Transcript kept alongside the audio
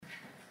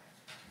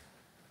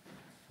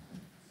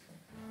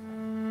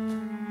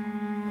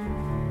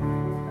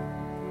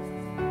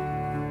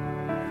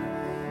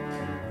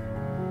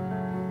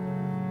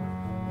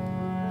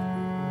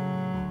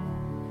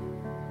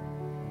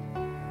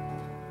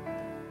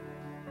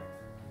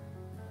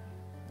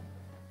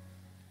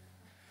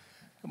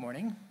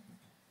morning.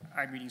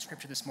 I'm reading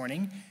scripture this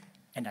morning,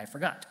 and I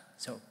forgot.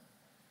 So,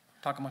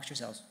 talk amongst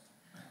yourselves.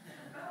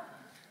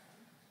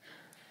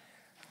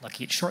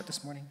 Lucky it's short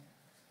this morning.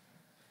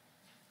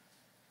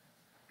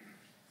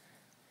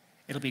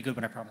 It'll be a good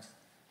one, I promise.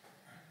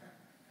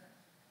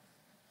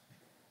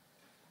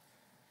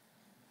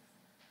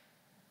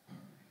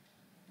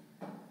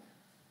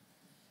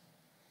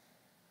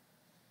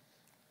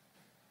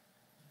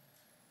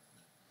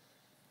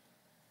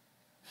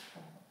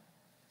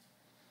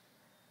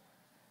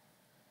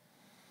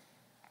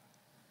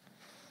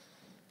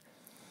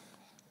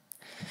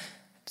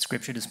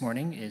 Scripture this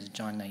morning is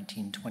John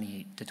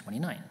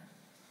 19:28-29,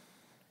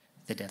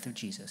 the death of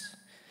Jesus.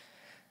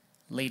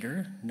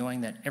 Later,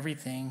 knowing that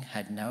everything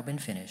had now been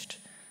finished,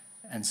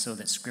 and so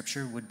that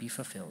Scripture would be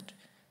fulfilled,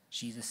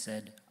 Jesus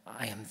said,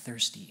 "I am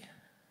thirsty."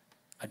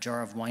 A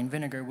jar of wine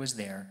vinegar was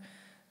there,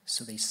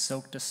 so they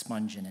soaked a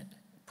sponge in it,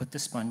 put the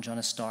sponge on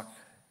a stalk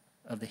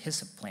of the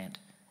hyssop plant,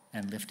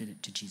 and lifted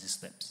it to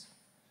Jesus' lips.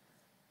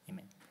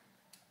 Amen.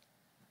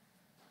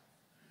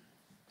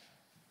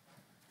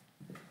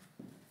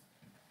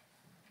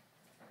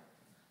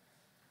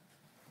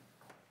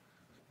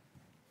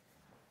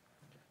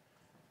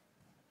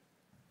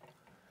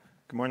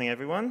 Good morning,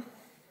 everyone.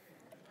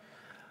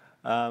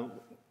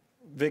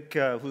 Vic,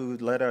 who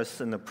led us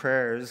in the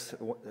prayers,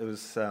 it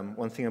was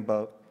one thing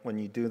about when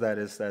you do that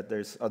is that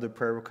there's other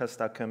prayer requests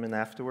that come in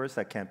afterwards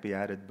that can't be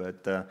added,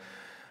 but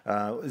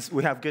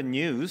we have good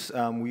news.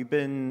 We've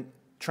been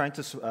trying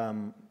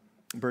to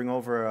bring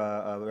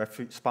over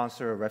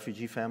sponsor a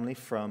refugee family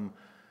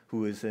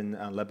who is in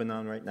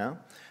Lebanon right now.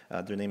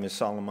 Their name is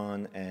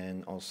Solomon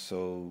and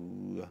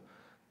also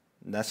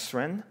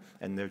Nesren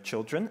and their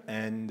children,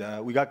 and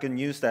we got good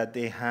news that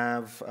they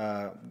have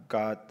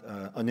got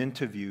an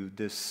interview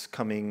this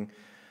coming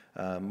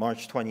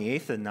March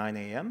 28th at 9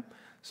 a.m.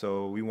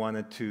 So we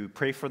wanted to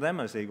pray for them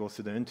as they go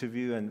through the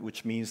interview, and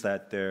which means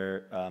that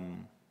their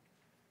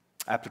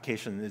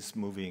application is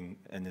moving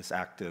and is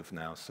active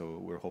now. So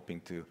we're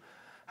hoping to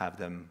have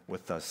them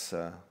with us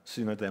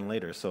sooner than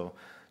later. So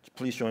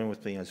please join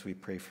with me as we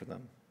pray for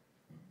them.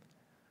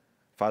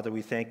 Father,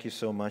 we thank you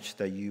so much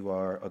that you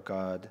are a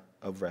God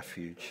of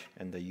refuge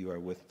and that you are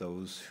with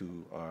those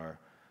who are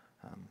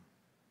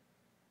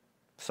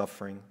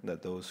suffering,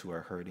 that those who are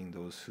hurting,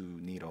 those who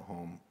need a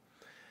home.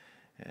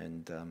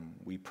 And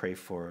we pray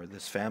for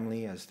this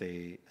family as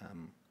they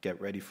get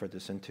ready for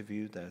this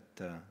interview, that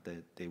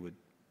they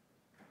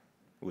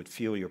would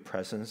feel your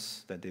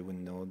presence, that they would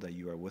know that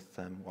you are with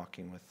them,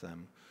 walking with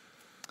them.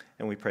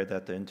 And we pray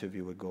that the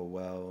interview would go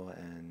well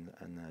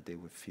and that they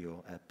would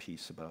feel at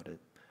peace about it.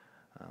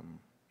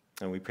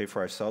 And we pray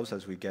for ourselves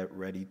as we get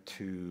ready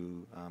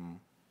to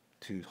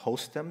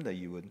host them, that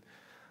you would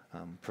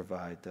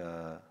provide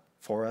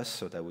for us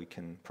so that we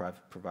can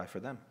provide for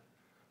them.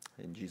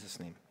 In Jesus'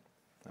 name,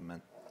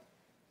 amen.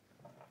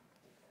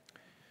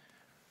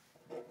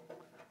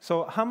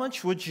 So how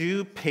much would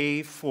you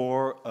pay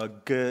for a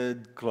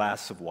good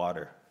glass of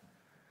water?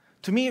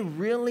 To me, it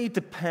really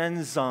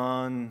depends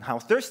on how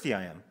thirsty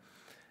I am.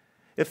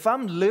 If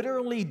I'm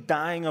literally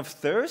dying of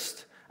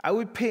thirst, I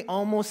would pay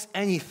almost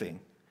anything.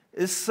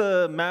 It's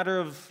a matter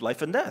of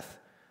life and death.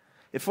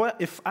 If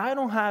I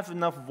don't have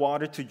enough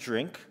water to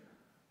drink,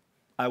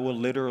 I will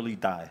literally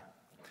die.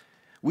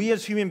 We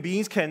as human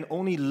beings can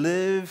only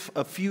live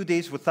a few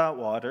days without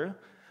water.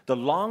 The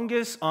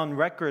longest on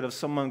record of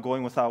someone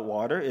going without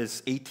water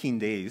is 18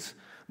 days.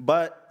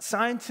 But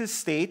scientists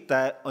state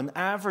that an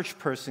average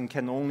person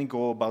can only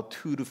go about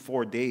 2 to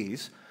 4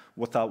 days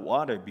without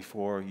water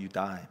before you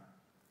die.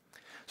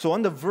 So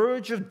on the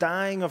verge of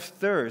dying of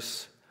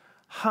thirst,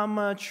 how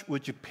much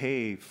would you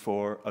pay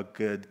for a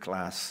good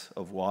glass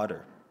of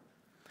water?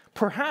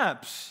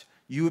 Perhaps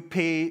you would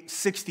pay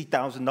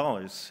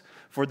 $60,000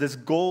 for this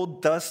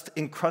gold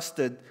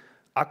dust-encrusted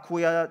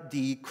Acqua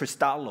di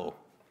Cristallo.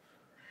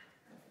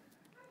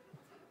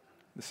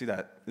 You see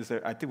that?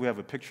 I think we have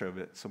a picture of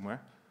it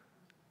somewhere.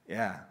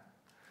 Yeah.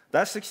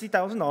 That's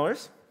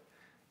 $60,000.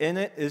 In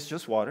it is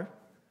just water.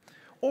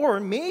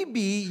 Or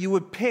maybe you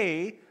would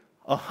pay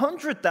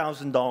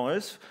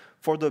 $100,000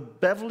 for the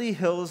Beverly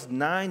Hills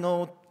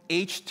 90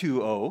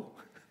 H2O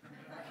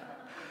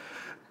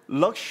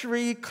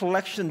luxury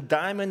collection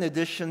diamond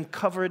edition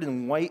covered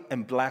in white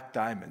and black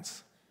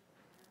diamonds.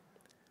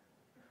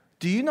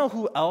 Do you know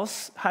who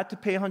else had to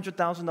pay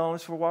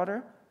 $100,000 for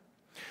water?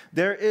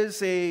 There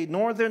is a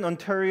Northern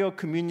Ontario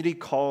community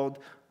called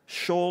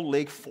Shoal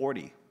Lake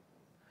 40.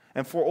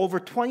 And for over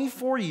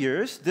 24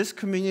 years, this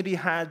community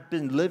had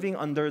been living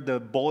under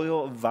the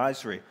Boyle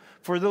Advisory.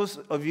 For those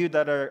of you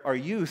that are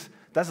youth,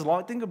 that's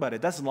long. Think about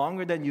it. That's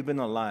longer than you've been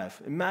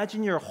alive.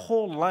 Imagine your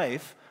whole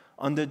life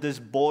under this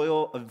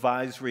Boyle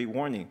Advisory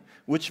warning,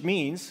 which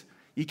means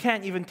you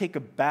can't even take a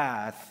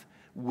bath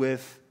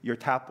with your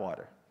tap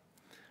water,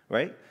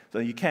 right? So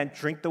you can't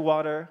drink the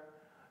water.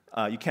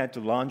 You can't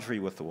do laundry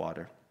with the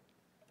water.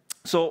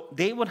 So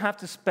they would have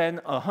to spend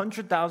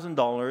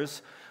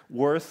 $100,000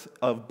 worth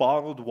of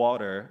bottled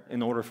water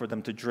in order for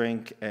them to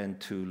drink and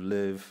to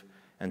live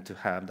and to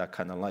have that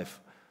kind of life.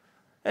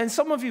 And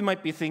some of you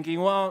might be thinking,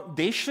 well,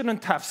 they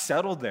shouldn't have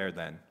settled there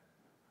then,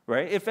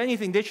 right? If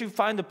anything, they should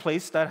find a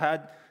place that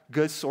had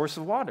good source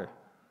of water.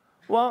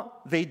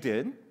 Well, they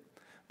did.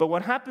 But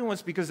what happened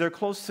was because they're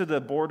close to the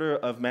border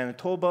of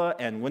Manitoba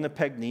and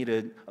Winnipeg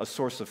needed a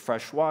source of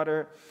fresh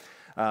water,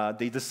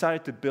 they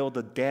decided to build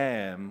a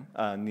dam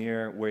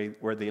near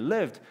where they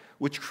lived,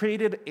 which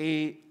created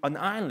an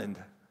island.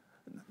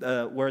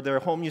 Where their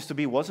home used to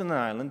be wasn't an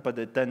island, but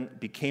it then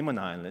became an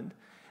island.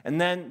 And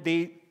then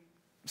they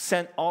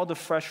sent all the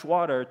fresh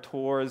water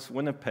towards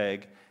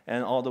Winnipeg,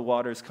 and all the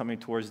waters coming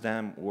towards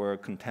them were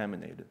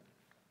contaminated.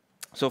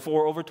 So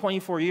for over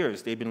 24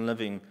 years, they've been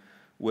living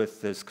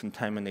with this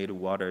contaminated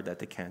water that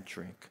they can't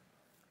drink.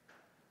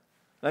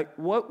 Like,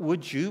 what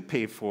would you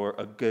pay for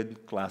a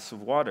good glass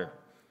of water?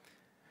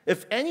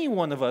 If any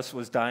one of us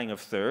was dying of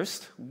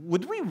thirst,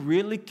 would we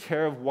really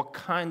care of what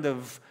kind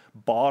of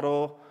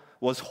bottle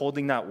was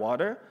holding that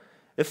water?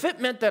 If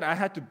it meant that I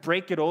had to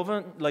break it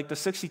open, like the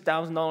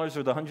 $60,000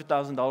 or the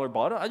 $100,000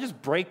 bottle, I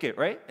just break it,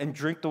 right, and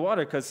drink the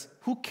water, because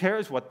who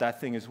cares what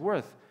that thing is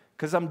worth?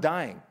 Because I'm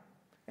dying,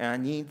 and I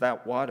need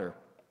that water.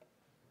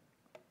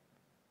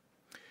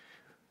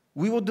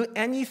 We will do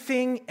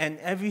anything and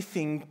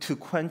everything to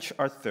quench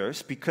our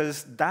thirst,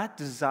 because that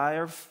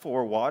desire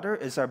for water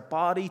is our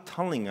body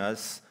telling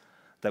us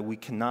that we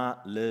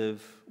cannot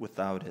live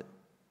without it.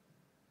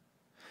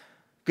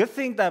 Good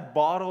thing that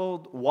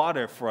bottled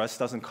water for us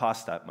doesn't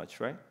cost that much,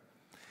 right?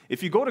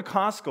 If you go to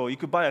Costco, you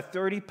could buy a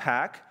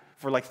 30-pack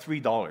for like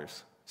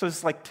 $3. So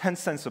it's like 10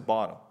 cents a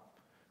bottle,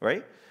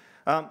 right?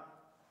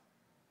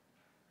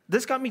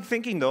 This got me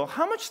thinking, though,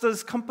 how much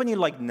does a company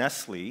like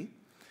Nestle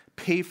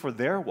pay for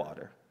their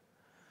water?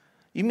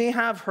 You may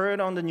have heard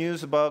on the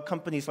news about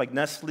companies like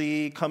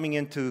Nestle coming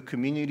into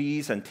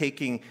communities and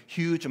taking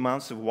huge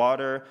amounts of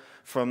water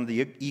from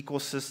the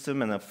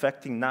ecosystem and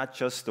affecting not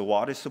just the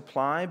water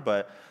supply,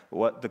 but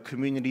the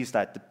communities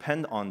that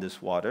depend on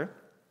this water.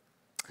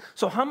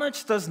 So how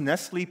much does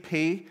Nestle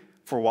pay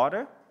for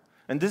water?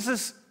 And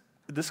this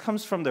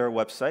comes from their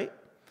website.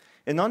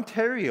 In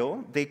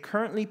Ontario, they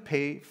currently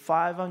pay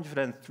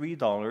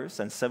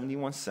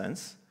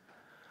 $503.71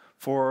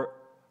 for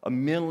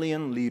 1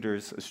 million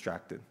liters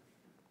extracted.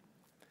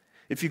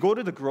 If you go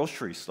to the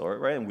grocery store,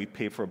 right, and we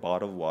pay for a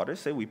bottle of water,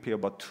 say we pay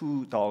about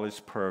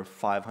 $2 per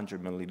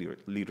 500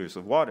 milliliters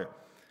of water.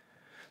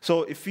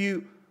 So if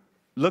you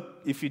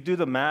do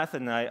the math,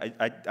 and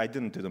I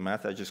didn't do the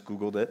math, I just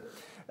Googled it,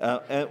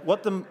 and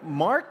what the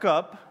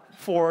markup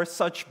for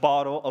such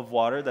bottle of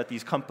water that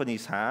these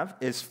companies have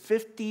is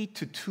 50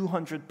 to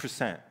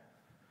 200%.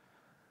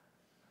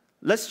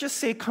 Let's just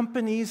say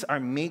companies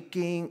are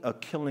making a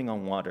killing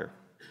on water.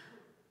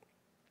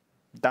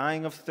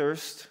 Dying of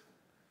thirst,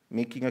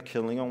 making a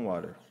killing on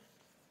water.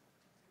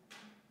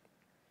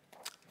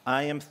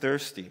 I am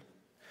thirsty.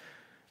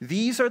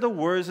 These are the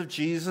words of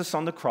Jesus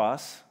on the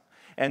cross.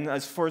 And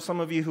as for some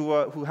of you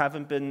who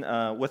haven't been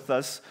with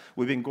us,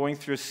 we've been going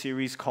through a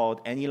series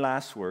called Any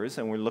Last Words,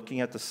 and we're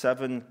looking at the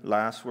 7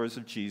 last words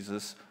of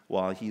Jesus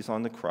while he's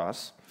on the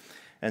cross.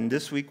 And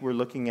this week we're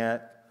looking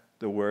at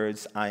the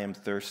words, I am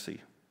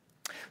thirsty.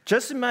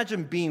 Just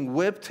imagine being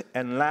whipped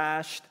and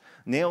lashed,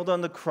 nailed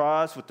on the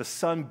cross with the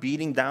sun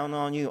beating down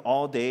on you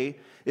all day.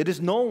 It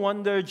is no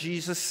wonder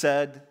Jesus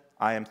said,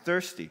 I am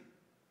thirsty.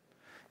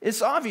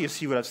 It's obvious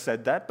he would have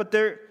said that, but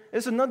there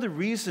is another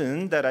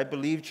reason that I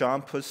believe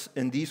John puts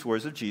in these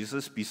words of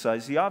Jesus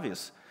besides the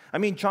obvious. I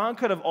mean, John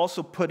could have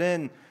also put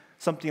in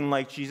something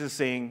like Jesus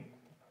saying,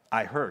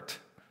 I hurt,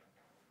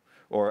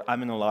 or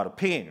I'm in a lot of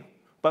pain.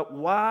 But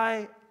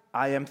why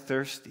I am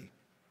thirsty?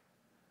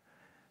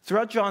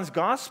 Throughout John's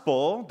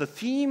gospel, the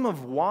theme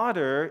of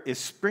water is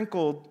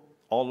sprinkled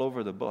all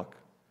over the book.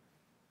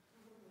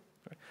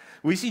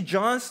 We see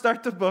John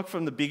start the book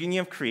from the beginning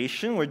of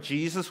creation, where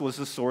Jesus was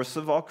the source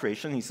of all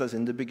creation. He says,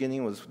 in the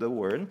beginning was the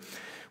Word.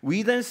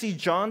 We then see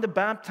John the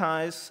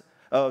Baptist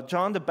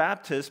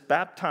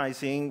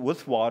baptizing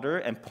with water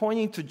and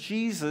pointing to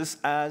Jesus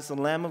as the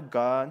Lamb of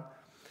God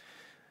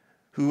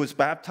who was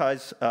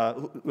baptized,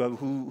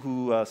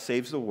 who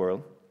saves the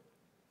world,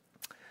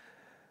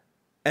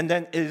 and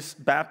then is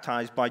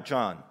baptized by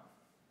John,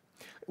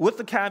 with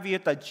the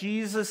caveat that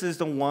Jesus is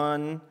the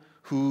one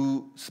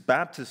whose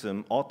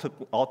baptism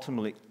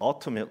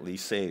ultimately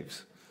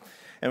saves.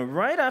 And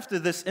right after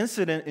this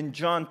incident in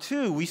John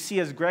 2, we see,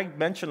 as Greg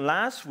mentioned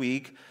last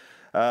week,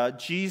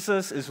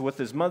 Jesus is with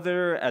his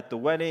mother at the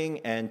wedding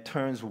and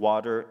turns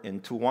water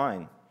into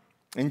wine.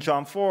 In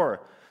John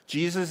 4,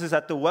 Jesus is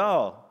at the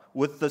well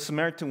with the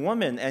Samaritan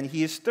woman, and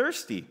he is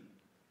thirsty,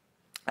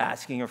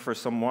 asking her for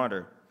some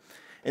water.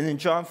 And in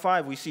John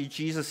 5, we see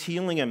Jesus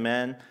healing a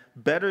man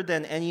better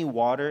than any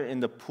water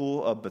in the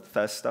pool of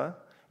Bethesda.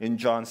 In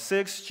John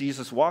 6,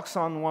 Jesus walks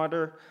on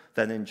water.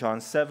 Then in John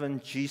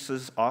 7,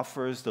 Jesus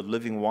offers the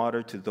living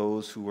water to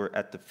those who were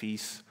at the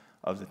Feast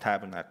of the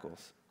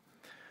Tabernacles.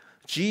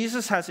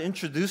 Jesus has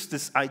introduced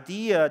this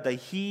idea that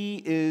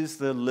he is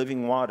the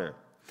living water.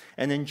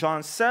 And in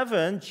John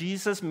 7,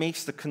 Jesus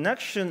makes the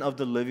connection of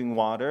the living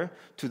water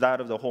to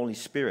that of the Holy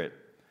Spirit.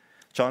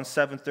 John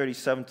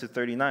 7:37 to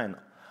 39.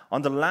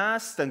 On the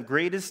last and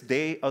greatest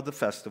day of the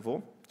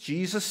festival,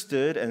 Jesus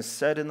stood and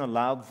said in a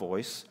loud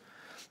voice,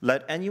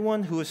 "Let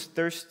anyone who is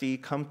thirsty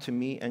come to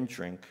me and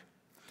drink.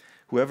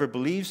 Whoever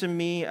believes in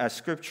me, as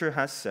Scripture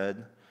has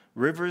said,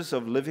 rivers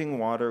of living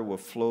water will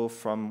flow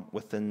from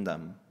within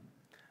them."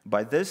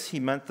 By this he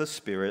meant the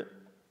Spirit,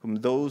 whom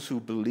those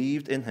who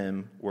believed in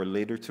him were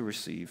later to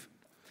receive.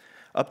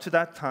 Up to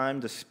that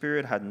time, the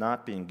Spirit had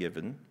not been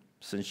given,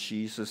 since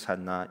Jesus had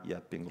not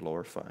yet been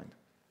glorified.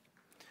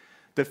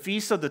 The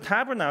Feast of the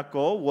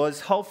Tabernacle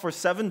was held for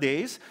 7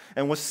 days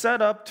and was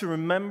set up to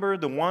remember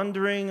the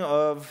wandering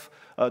of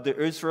the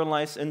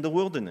Israelites in the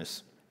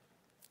wilderness,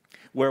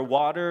 where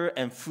water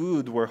and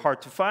food were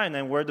hard to find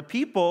and where the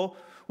people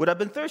would have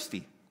been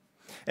thirsty.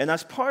 And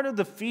as part of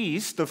the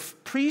feast, the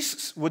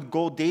priests would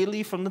go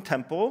daily from the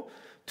temple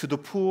to the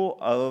pool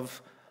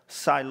of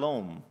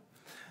Siloam.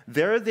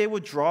 There they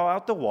would draw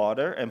out the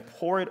water and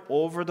pour it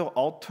over the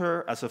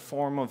altar as a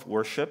form of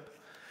worship.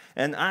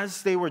 And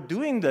as they were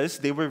doing this,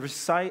 they would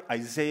recite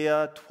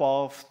Isaiah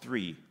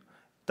 12:3,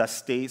 that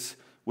states,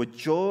 "With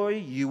joy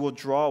you will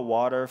draw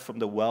water from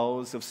the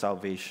wells of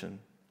salvation."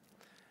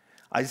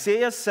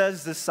 Isaiah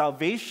says this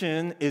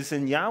salvation is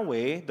in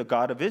Yahweh, the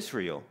God of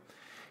Israel.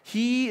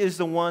 He is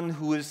the one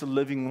who is the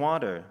living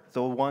water,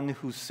 the one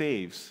who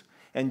saves.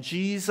 And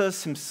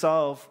Jesus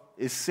himself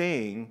is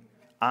saying,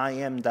 "I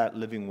am that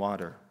living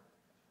water."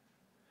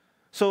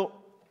 So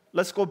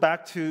let's go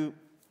back to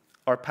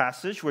our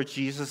passage where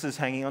Jesus is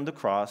hanging on the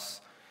cross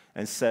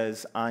and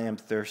says, "I am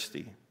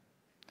thirsty."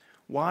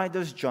 Why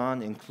does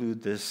John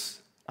include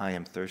this, "I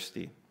am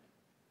thirsty"?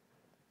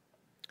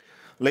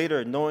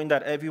 Later, knowing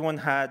that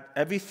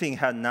everything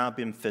had now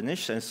been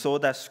finished, and so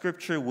that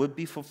Scripture would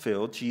be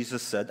fulfilled,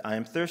 Jesus said, "I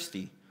am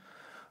thirsty."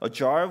 A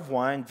jar of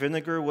wine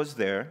vinegar was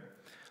there,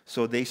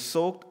 so they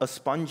soaked a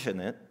sponge in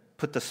it,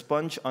 put the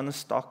sponge on the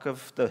stalk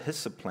of the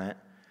hyssop plant,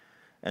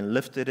 and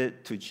lifted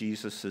it to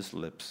Jesus'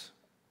 lips.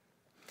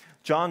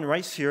 John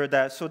writes here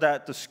that so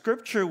that the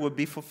Scripture would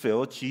be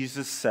fulfilled,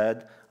 Jesus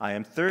said, "I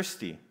am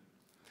thirsty."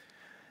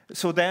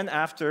 So then,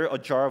 after a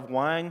jar of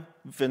wine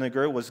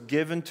vinegar was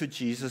given to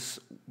Jesus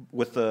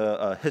with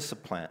a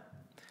hyssop plant.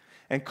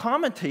 And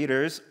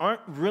commentators aren't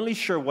really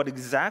sure what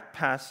exact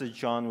passage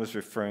John was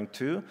referring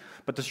to,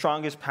 but the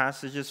strongest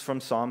passage is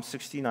from Psalm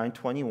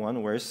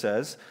 69:21, where it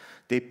says,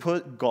 "They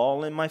put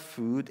gall in my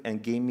food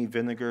and gave me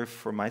vinegar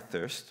for my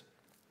thirst."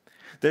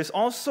 There's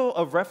also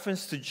a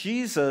reference to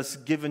Jesus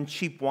giving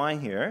cheap wine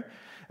here,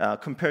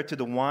 compared to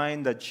the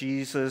wine that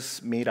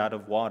Jesus made out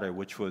of water,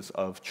 which was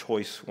of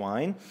choice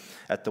wine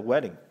at the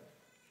wedding.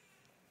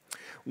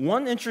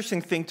 One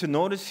interesting thing to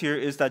notice here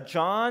is that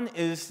John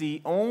is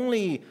the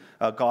only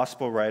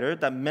gospel writer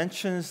that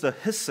mentions the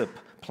hyssop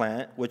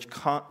plant,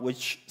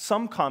 which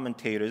some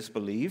commentators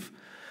believe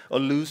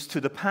alludes to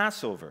the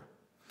Passover.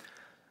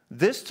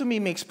 This to me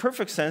makes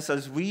perfect sense,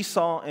 as we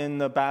saw in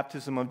the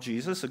baptism of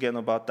Jesus, again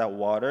about that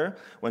water,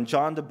 when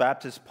John the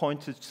Baptist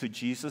pointed to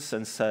Jesus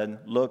and said,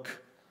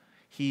 "Look,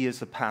 he is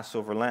the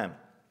Passover lamb."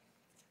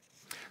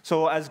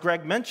 So as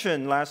Greg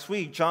mentioned last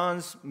week,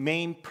 John's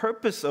main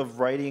purpose of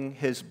writing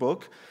his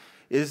book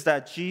is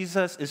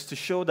to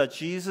show that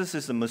Jesus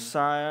is the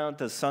Messiah,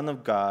 the Son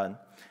of God,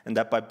 and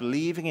that by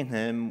believing in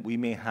him, we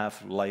may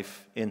have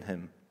life in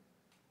him.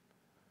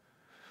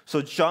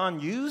 So John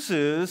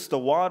uses the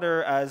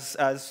water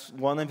as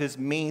one of his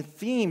main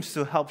themes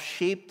to help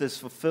shape this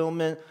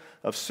fulfillment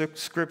of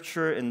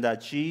Scripture, in that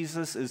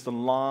Jesus is the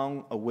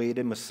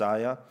long-awaited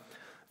Messiah,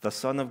 the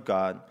Son of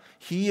God.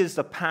 He is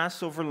the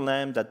Passover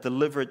lamb that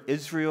delivered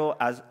Israel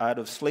out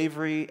of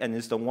slavery and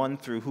is the one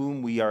through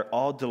whom we are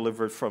all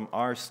delivered from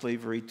our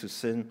slavery to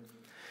sin.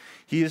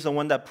 He is the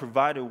one that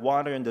provided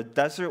water in the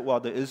desert while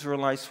the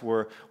Israelites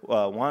were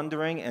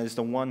wandering, and is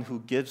the one who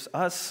gives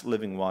us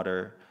living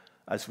water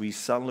as we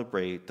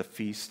celebrate the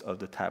Feast of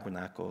the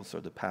Tabernacles, or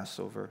the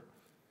Passover.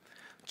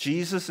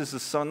 Jesus is the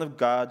Son of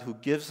God who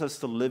gives us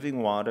the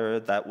living water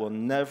that will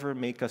never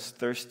make us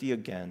thirsty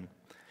again.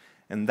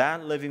 And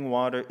that living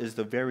water is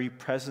the very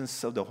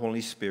presence of the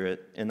Holy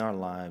Spirit in our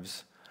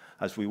lives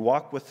as we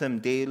walk with him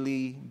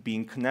daily,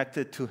 being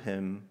connected to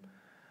him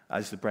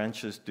as the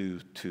branches do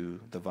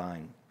to the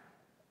vine.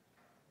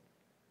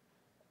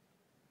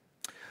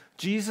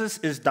 Jesus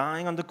is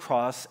dying on the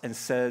cross and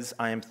says,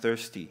 "I am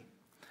thirsty."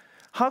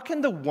 How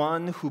can the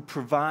one who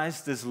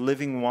provides this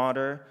living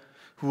water,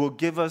 who will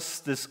give us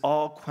this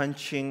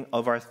all-quenching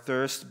of our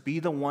thirst, be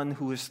the one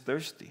who is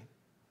thirsty?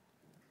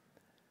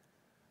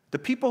 The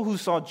people who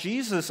saw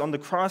Jesus on the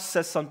cross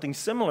said something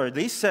similar.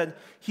 They said,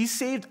 "He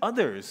saved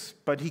others,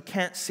 but he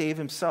can't save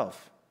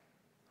himself."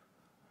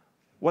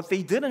 What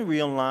they didn't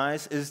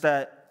realize is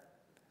that,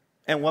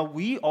 and what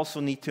we also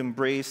need to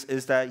embrace,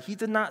 is that he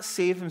did not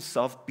save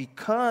himself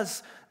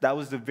because that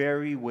was the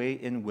very way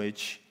in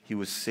which he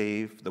would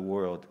save the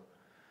world.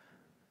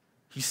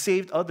 He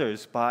saved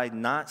others by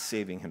not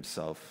saving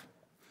himself.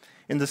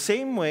 In the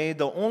same way,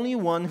 the only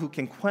one who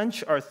can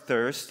quench our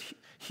thirst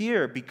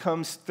here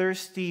becomes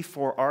thirsty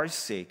for our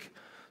sake,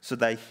 so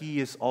that he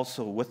is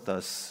also with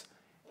us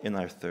in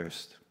our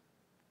thirst.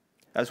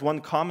 As one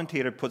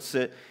commentator puts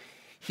it,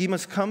 He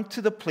must come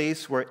to the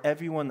place where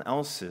everyone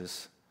else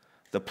is,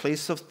 the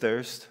place of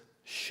thirst,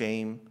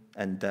 shame,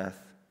 and death.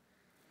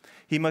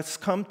 He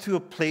must come to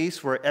a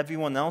place where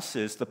everyone else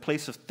is, the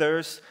place of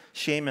thirst,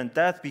 shame, and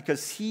death,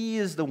 because he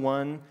is the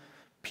one,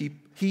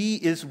 he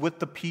is with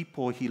the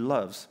people he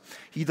loves.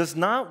 He does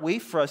not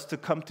wait for us to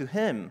come to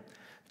him.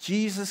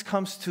 Jesus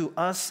comes to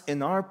us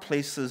in our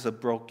places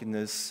of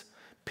brokenness,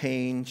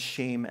 pain,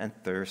 shame, and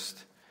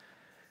thirst,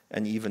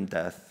 and even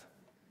death.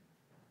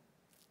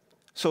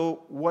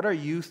 So, what are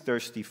you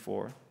thirsty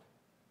for?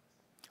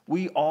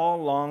 We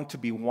all long to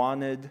be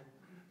wanted,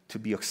 to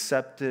be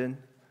accepted,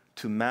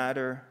 to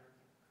matter.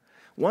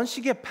 Once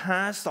you get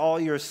past all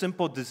your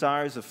simple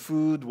desires of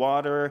food,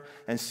 water,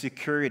 and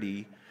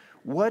security,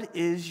 what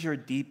is your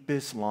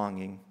deepest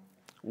longing?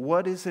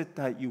 What is it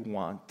that you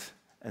want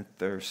and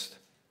thirst?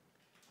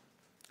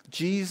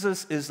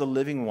 Jesus is the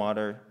living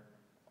water.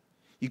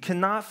 You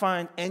cannot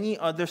find any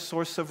other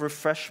source of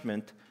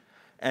refreshment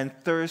and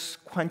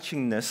thirst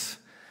quenchingness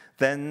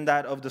than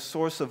that of the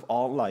source of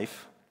all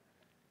life.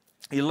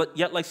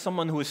 Yet, like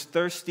someone who is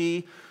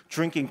thirsty,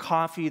 drinking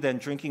coffee, then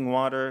drinking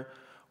water,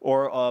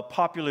 or a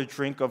popular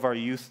drink of our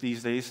youth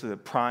these days, the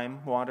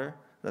Prime water,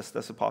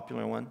 that's a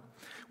popular one.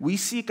 We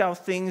seek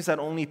out things that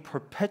only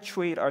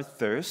perpetuate our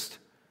thirst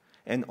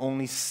and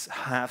only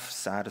half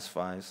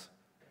satisfies.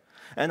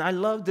 And I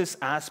love this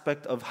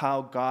aspect of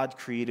how God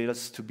created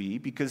us to be,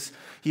 because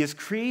he has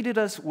created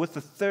us with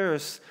a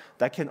thirst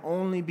that can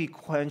only be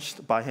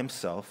quenched by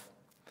himself.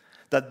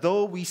 That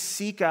though we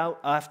seek out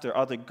after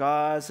other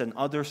gods and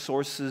other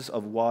sources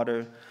of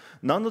water,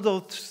 none of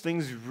those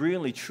things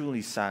really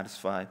truly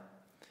satisfy.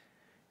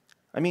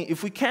 I mean,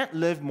 if we can't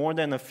live more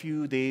than a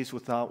few days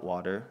without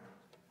water,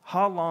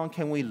 how long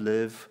can we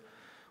live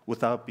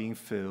without being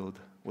filled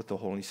with the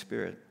Holy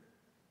Spirit?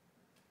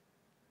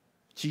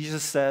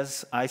 Jesus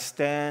says, I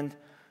stand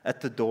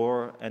at the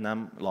door and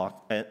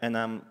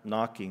I'm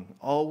knocking,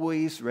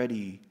 always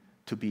ready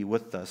to be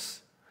with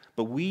us.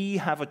 But we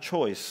have a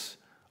choice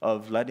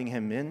of letting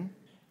him in.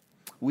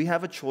 We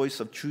have a choice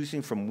of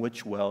choosing from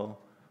which well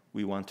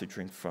we want to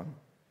drink from.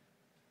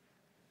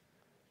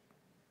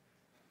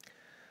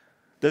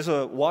 There's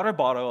a water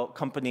bottle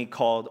company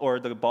called, or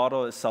the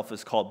bottle itself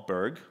is called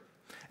Berg.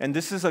 And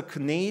this is a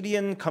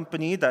Canadian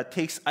company that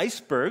takes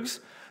icebergs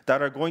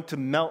that are going to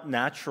melt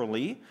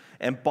naturally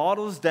and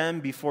bottles them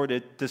before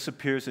it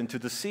disappears into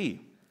the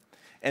sea.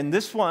 And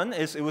this one,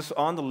 it was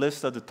on the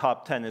list of the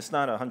top 10. It's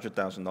not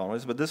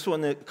 $100,000, but this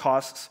one, it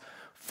costs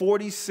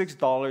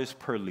 $46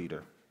 per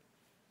liter.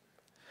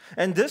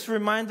 And this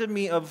reminded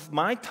me of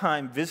my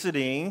time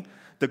visiting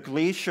the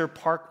Glacier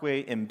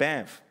Parkway in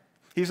Banff.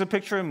 Here's a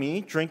picture of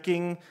me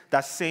drinking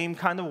that same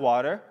kind of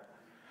water.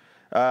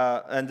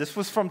 And this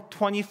was from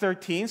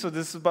 2013, so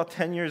this is about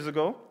 10 years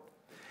ago.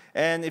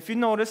 And if you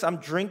notice, I'm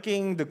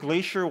drinking the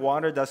glacier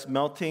water that's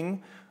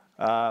melting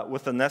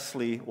with a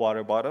Nestle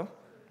water bottle.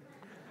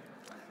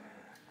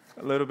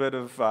 A little bit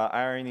of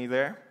irony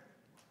there.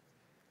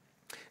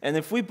 And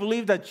if we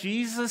believe that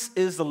Jesus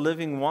is the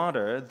living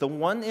water, the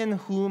one in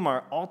whom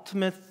our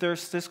ultimate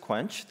thirst is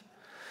quenched,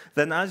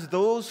 then as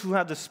those who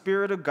have the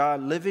Spirit of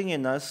God living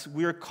in us,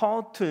 we are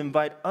called to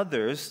invite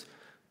others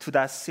to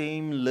that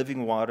same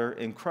living water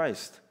in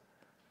Christ.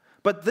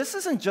 But this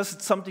isn't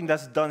just something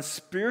that's done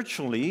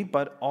spiritually,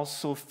 but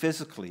also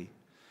physically.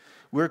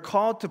 We're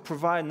called to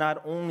provide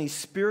not only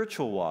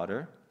spiritual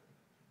water,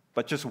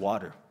 but just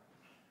water.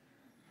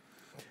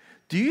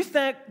 Do you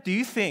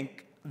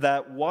think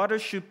that water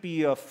should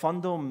be a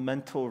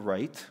fundamental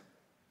right?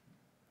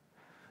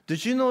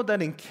 Did you know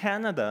that in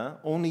Canada,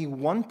 only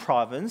one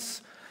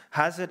province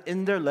has it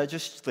in their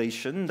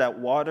legislation that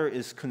water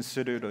is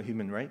considered a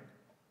human right?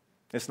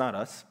 It's not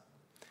us.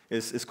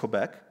 It's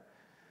Quebec.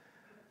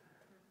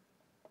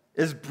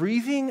 Is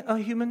breathing a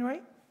human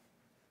right?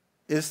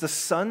 Is the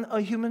sun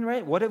a human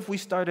right? What if we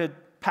started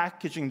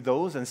packaging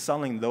those and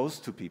selling those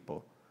to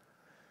people?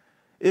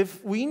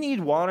 If we need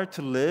water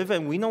to live,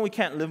 and we know we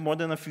can't live more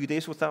than a few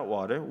days without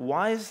water,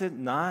 why is it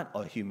not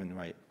a human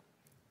right?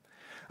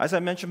 As I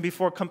mentioned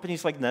before,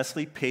 companies like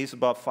Nestle pays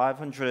about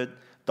 $500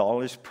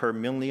 per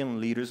million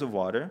liters of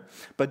water.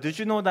 But did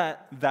you know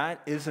that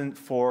that isn't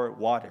for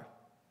water?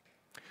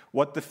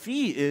 What the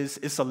fee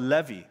is a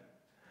levy.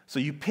 So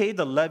you pay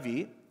the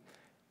levy,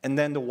 and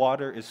then the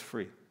water is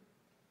free.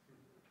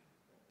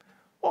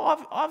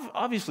 Well,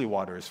 obviously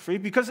water is free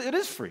because it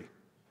is free,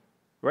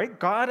 right?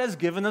 God has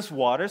given us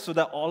water so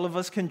that all of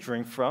us can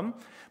drink from,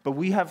 but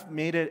we have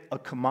made it a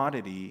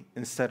commodity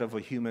instead of a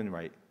human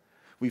right.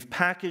 We've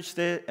packaged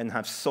it and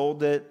have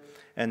sold it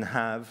and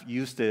have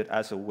used it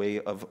as a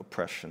way of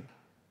oppression.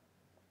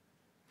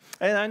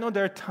 And I know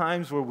there are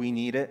times where we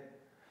need it,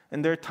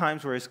 and there are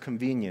times where it's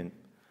convenient,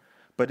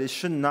 but it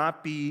should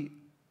not be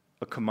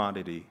a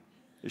commodity.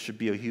 It should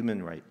be a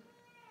human right.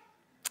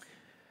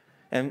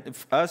 And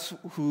if us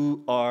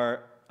who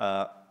are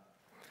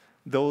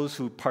those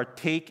who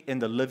partake in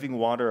the living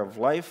water of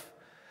life,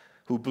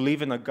 who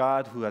believe in a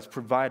God who has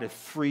provided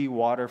free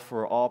water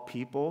for all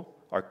people,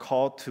 are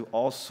called to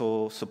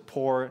also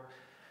support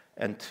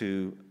and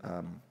to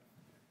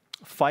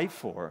fight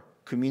for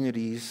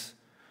communities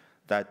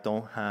that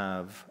don't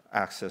have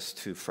access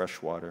to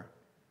fresh water.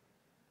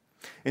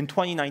 In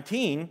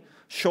 2019,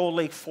 Shoal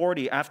Lake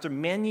 40, after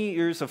many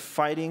years of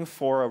fighting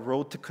for a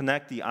road to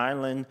connect the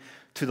island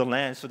to the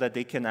land so that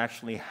they can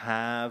actually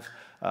have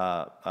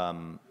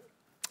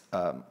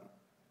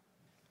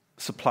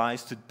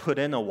supplies to put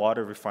in a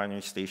water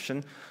refinery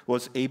station,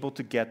 was able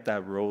to get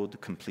that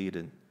road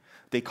completed.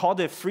 They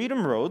called it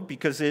Freedom Road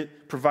because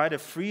it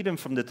provided freedom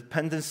from the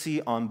dependency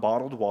on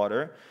bottled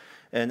water,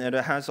 and it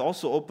has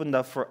also opened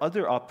up for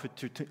other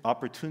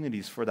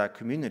opportunities for that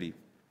community.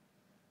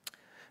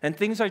 And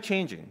things are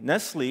changing.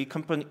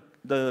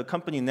 The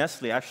company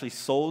Nestle actually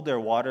sold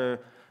their water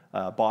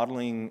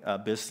bottling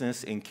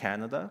business in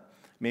Canada.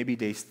 Maybe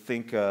they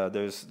think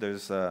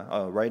there's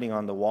writing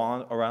on the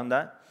wall around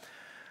that.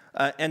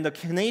 And the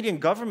Canadian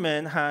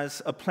government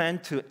has a plan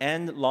to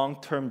end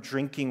long-term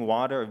drinking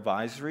water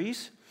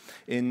advisories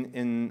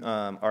in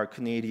our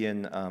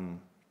Canadian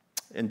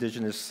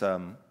Indigenous,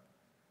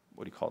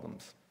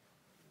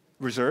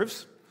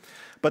 reserves.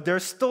 But there are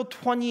still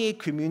 28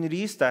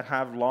 communities that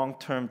have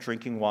long-term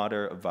drinking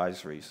water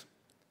advisories.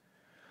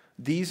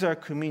 These are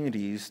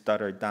communities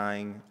that are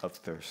dying of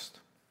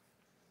thirst.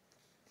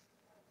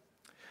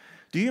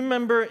 Do you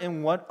remember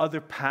in what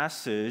other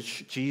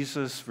passage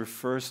Jesus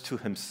refers to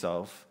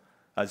himself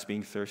as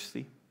being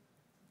thirsty?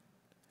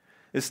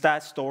 It's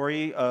that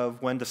story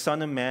of when the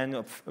Son of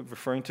Man,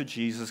 referring to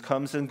Jesus,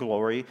 comes in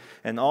glory,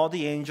 and all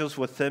the angels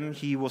with him,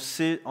 he will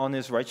sit on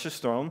his righteous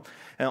throne,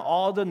 and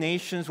all the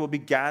nations will be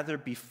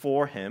gathered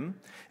before him,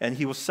 and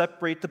he will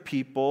separate the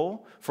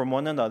people from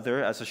one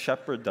another as a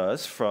shepherd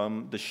does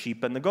from the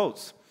sheep and the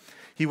goats.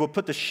 He will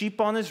put the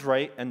sheep on his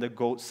right and the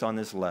goats on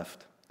his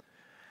left.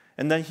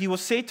 And then he will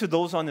say to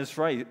those on his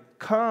right,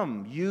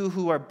 "Come, you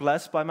who are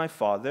blessed by my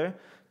Father,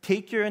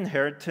 take your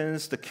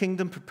inheritance, the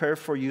kingdom prepared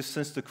for you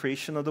since the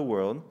creation of the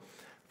world.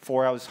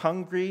 For I was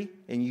hungry,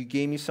 and you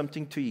gave me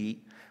something to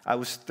eat. I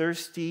was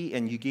thirsty,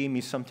 and you gave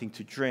me something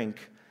to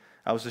drink.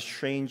 I was a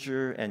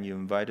stranger, and you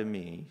invited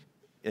me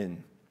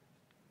in."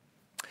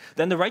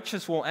 Then the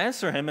righteous will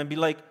answer him and be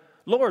like,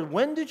 "Lord,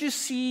 when did we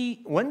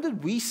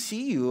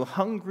see you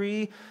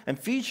hungry and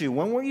feed you?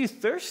 When were you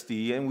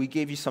thirsty, and we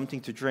gave you something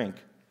to drink?"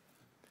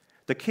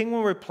 The king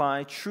will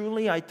reply,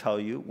 "Truly I tell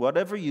you,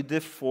 whatever you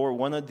did for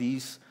one of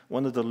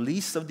the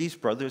least of these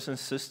brothers and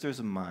sisters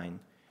of mine,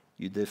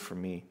 you did for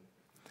me."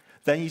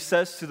 Then he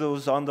says to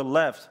those on the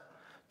left,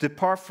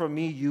 "Depart from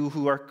me, you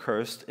who are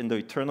cursed, in the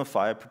eternal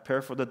fire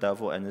prepared for the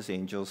devil and his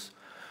angels.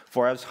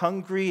 For I was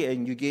hungry,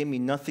 and you gave me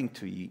nothing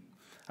to eat.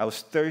 I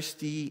was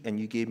thirsty, and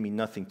you gave me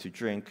nothing to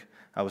drink.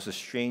 I was a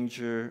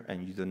stranger,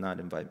 and you did not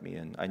invite me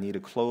in. I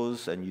needed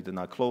clothes, and you did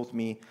not clothe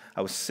me. I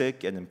was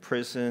sick and in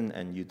prison,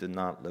 and you did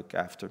not look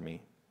after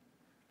me."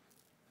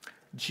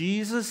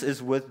 Jesus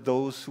is with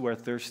those who are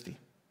thirsty,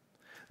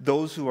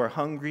 those who are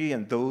hungry,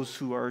 and those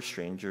who are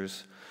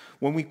strangers.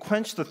 When we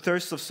quench the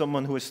thirst of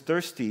someone who is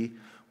thirsty,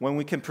 when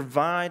we can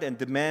provide and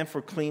demand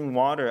for clean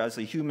water as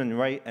a human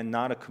right and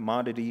not a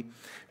commodity,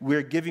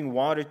 we're giving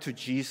water to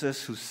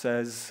Jesus who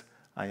says,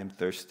 "I am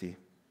thirsty."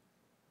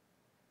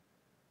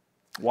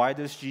 Why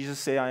does Jesus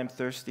say, "I am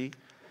thirsty"?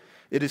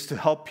 It is to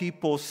help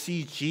people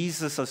see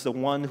Jesus as the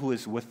one who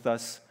is with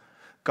us.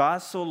 God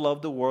so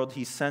loved the world,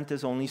 he sent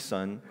his only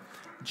Son.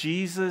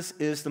 Jesus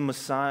is the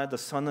Messiah, the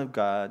Son of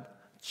God.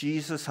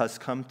 Jesus has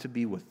come to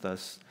be with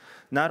us,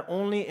 not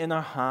only in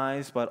our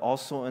highs, but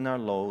also in our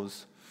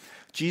lows.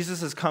 Jesus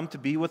has come to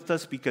be with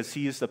us because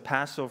he is the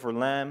Passover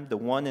lamb, the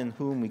one in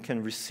whom we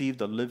can receive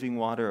the living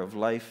water of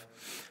life.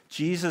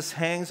 Jesus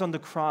hangs on the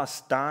cross,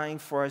 dying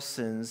for our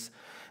sins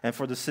and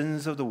for the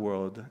sins of the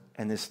world,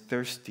 and is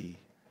thirsty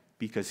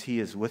because he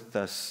is with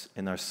us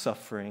in our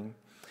suffering,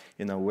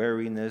 in our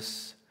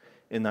weariness,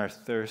 in our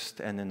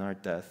thirst, and in our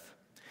death.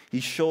 He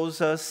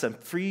shows us and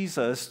frees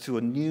us to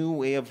a new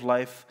way of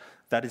life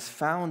that is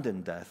found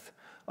in death,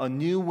 a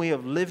new way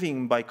of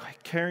living by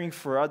caring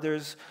for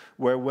others,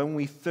 where when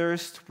we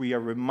thirst, we are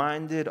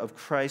reminded of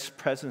Christ's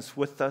presence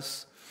with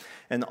us,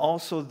 and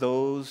also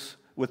those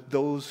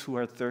who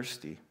are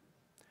thirsty.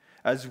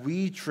 As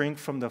we drink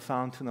from the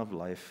fountain of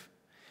life,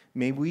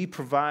 may we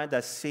provide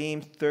that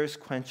same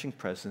thirst-quenching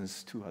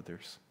presence to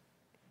others.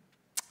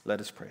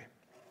 Let us pray.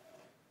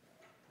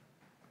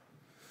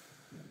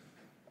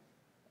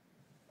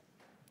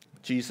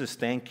 Jesus,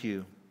 thank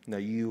you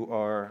that you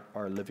are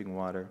our living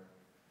water.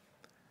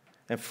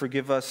 And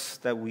forgive us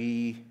that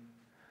we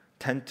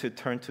tend to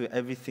turn to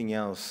everything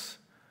else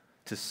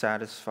to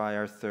satisfy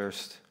our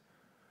thirst.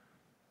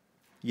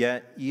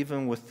 Yet,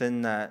 even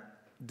within that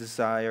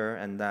desire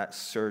and that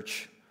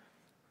search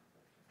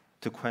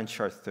to quench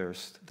our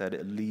thirst, that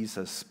it leads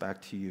us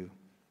back to you.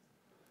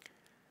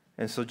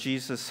 And so,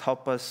 Jesus,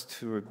 help us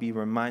to be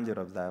reminded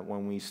of that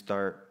when we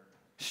start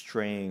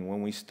straying,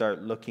 when we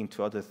start looking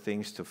to other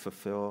things to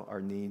fulfill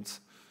our needs,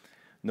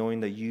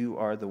 knowing that you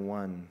are the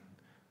one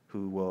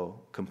who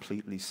will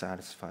completely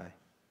satisfy.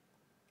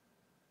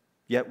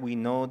 Yet we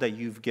know that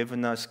you've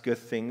given us good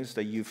things,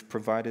 that you've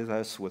provided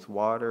us with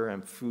water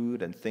and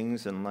food and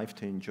things in life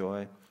to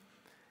enjoy.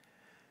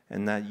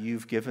 and that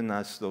you've given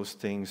us those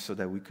things so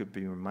that we could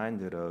be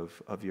reminded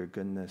of your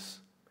goodness.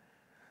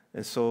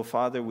 And so,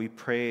 Father, we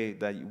pray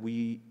that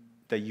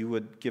you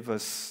would give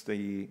us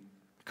the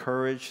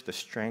courage, the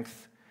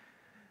strength,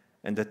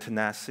 and the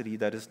tenacity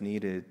that is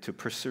needed to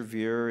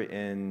persevere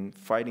in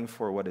fighting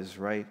for what is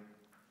right,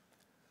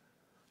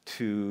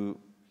 to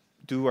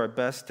do our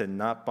best in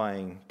not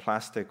buying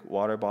plastic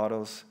water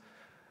bottles,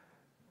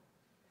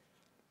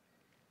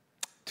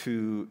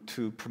 to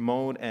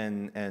promote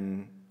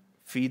and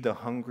feed the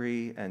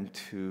hungry, and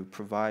to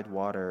provide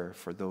water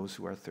for those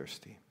who are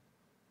thirsty.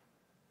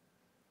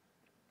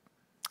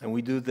 And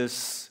we do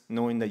this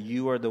knowing that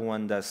you are the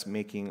one that's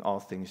making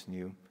all things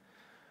new,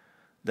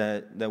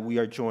 that we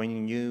are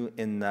joining you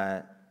in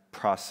that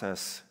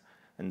process,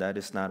 and that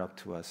is not up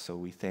to us. So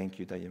we thank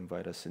you that you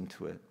invite us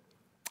into it,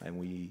 and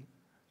we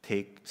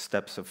take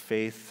steps of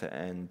faith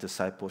and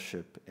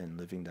discipleship in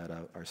living that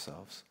out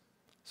ourselves.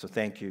 So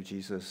thank you,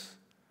 Jesus.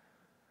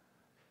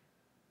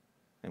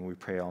 And we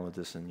pray all of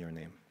this in your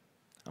name.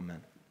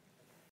 Amen.